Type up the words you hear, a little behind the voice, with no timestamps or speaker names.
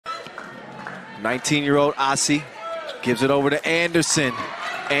19-year-old Asi gives it over to Anderson.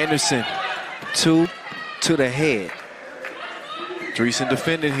 Anderson, 2 to the head. Dreesen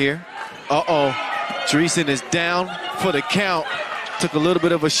defending here. Uh-oh. Dreesen is down for the count. Took a little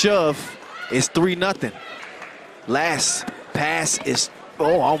bit of a shove. It's 3-0. Last pass is,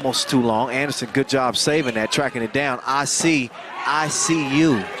 almost too long. Anderson, good job saving that, tracking it down. I see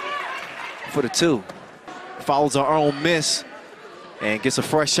you for the 2. Follows our own miss and gets a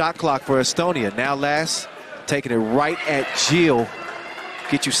fresh shot clock for Estonia. Now Last taking it right at Jill.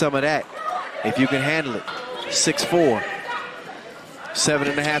 Get you some of that if you can handle it. 6-4.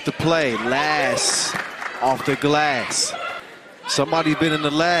 7.5 to play. Last off the glass. Somebody's been in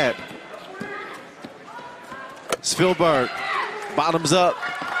the lab. Spielberg, bottoms up.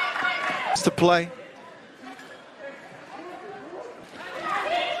 To play.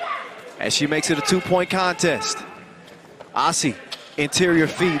 As she makes it a 2-point contest. Asi, interior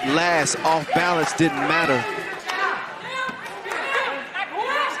feed. Last off balance, didn't matter.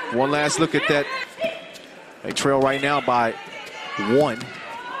 One last look at that. They trail right now by 1.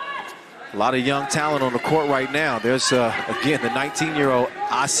 A lot of young talent on the court right now. There's, again, the 19-year-old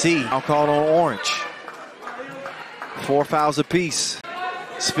Asi, now called on orange. 4 fouls apiece.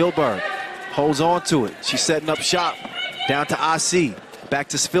 Spielberg holds on to it. She's setting up shop. Down to Asi. Back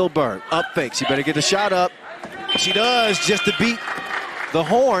to Spielberg. Up fake. She better get the shot up. She does, just to beat the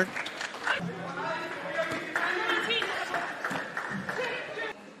horn.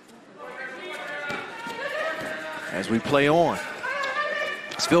 As we play on.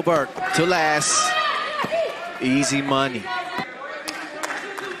 Spielberg to Last. Easy money.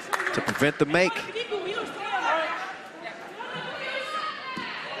 To prevent the make.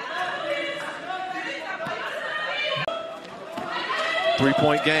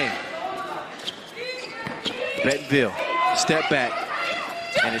 Three-point game. Bentonville, step back,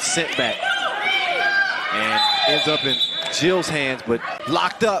 and it's sent back. And ends up in Jill's hands, but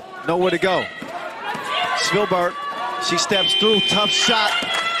locked up, nowhere to go. Spielberg, she steps through, tough shot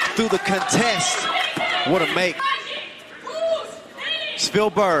through the contest. What a make.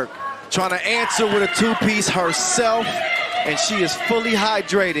 Spielberg trying to answer with a 2-piece herself, and she is fully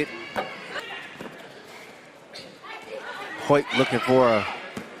hydrated. Hoyt looking for a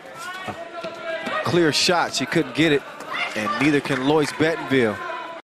clear shot. She couldn't get it, and neither can Lois Bentonville.